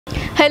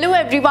Hello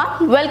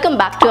everyone, welcome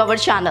back to our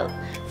channel.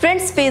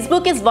 Friends,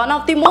 Facebook is one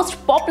of the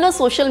most popular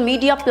social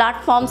media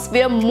platforms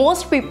where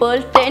most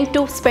people tend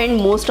to spend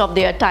most of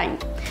their time.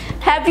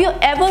 Have you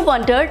ever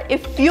wondered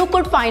if you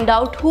could find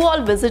out who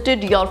all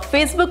visited your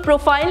Facebook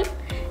profile?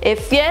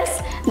 If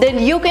yes,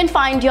 then you can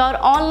find your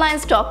online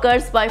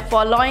stalkers by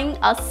following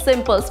a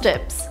simple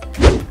steps.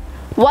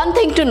 One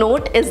thing to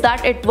note is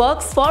that it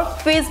works for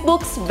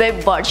Facebook's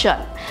web version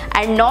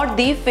and not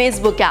the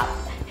Facebook app.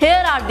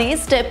 Here are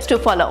these steps to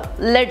follow.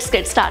 Let's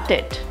get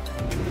started.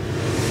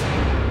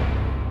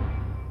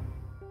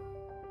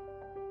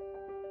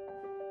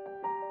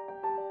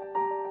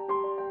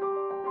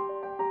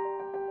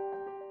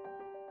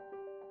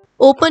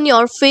 Open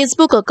your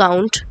Facebook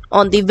account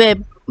on the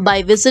web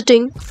by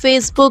visiting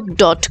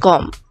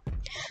facebook.com.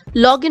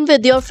 Log in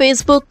with your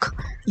Facebook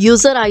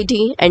user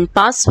ID and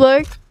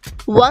password.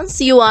 Once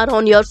you are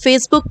on your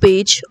Facebook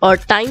page or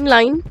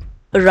timeline,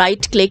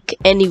 right-click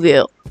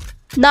anywhere.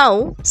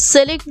 Now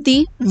select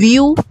the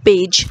View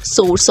Page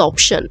Source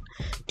option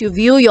to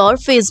view your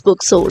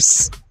Facebook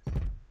source.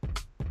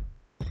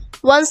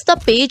 Once the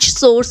page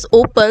source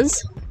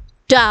opens,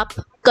 tap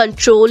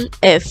Ctrl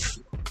F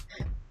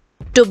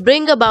to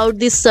bring about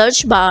the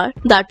search bar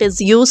that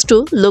is used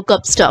to look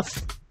up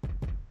stuff.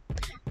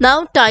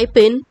 Now type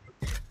in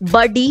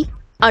buddy_id,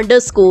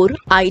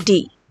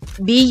 buddy_id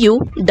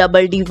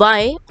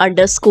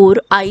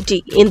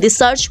in the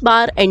search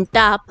bar and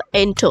tap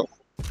enter.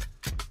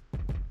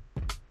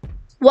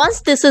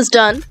 Once this is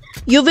done,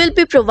 you will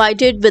be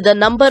provided with a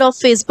number of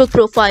Facebook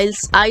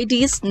profiles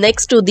IDs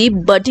next to the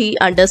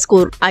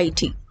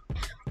buddy_id.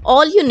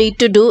 All you need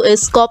to do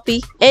is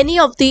copy any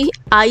of the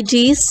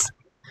IDs,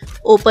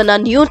 open a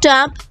new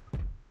tab,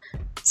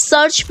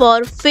 search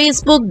for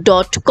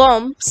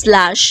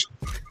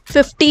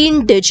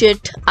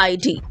facebook.com/15-digit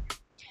ID.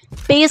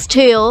 Paste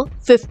here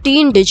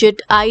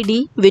 15-digit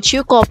ID which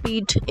you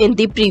copied in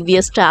the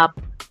previous tab,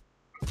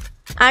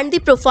 and the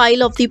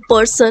profile of the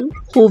person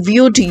who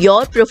viewed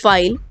your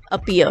profile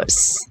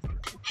appears.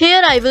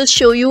 Here I will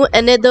show you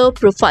another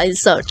profile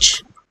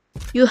search.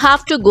 You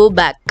have to go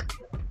back.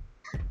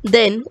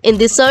 Then in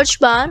the search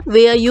bar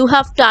where you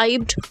have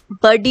typed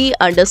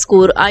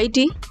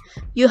buddy_id,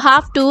 you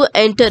have to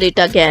enter it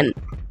again.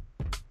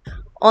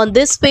 On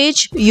this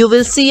page, you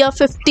will see a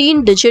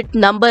 15-digit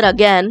number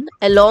again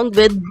along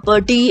with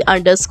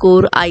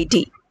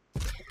buddy_id.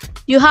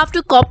 You have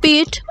to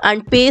copy it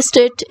and paste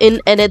it in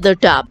another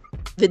tab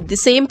with the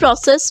same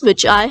process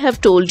which I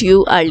have told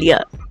you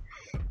earlier.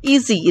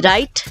 Easy,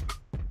 right?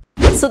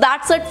 So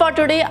that's it for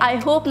today. I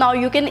hope now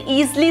you can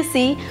easily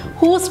see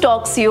who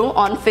stalks you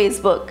on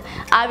Facebook.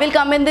 I will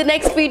come in the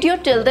next video.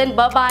 Till then,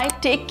 bye bye.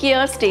 Take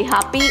care, stay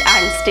happy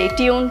and stay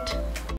tuned.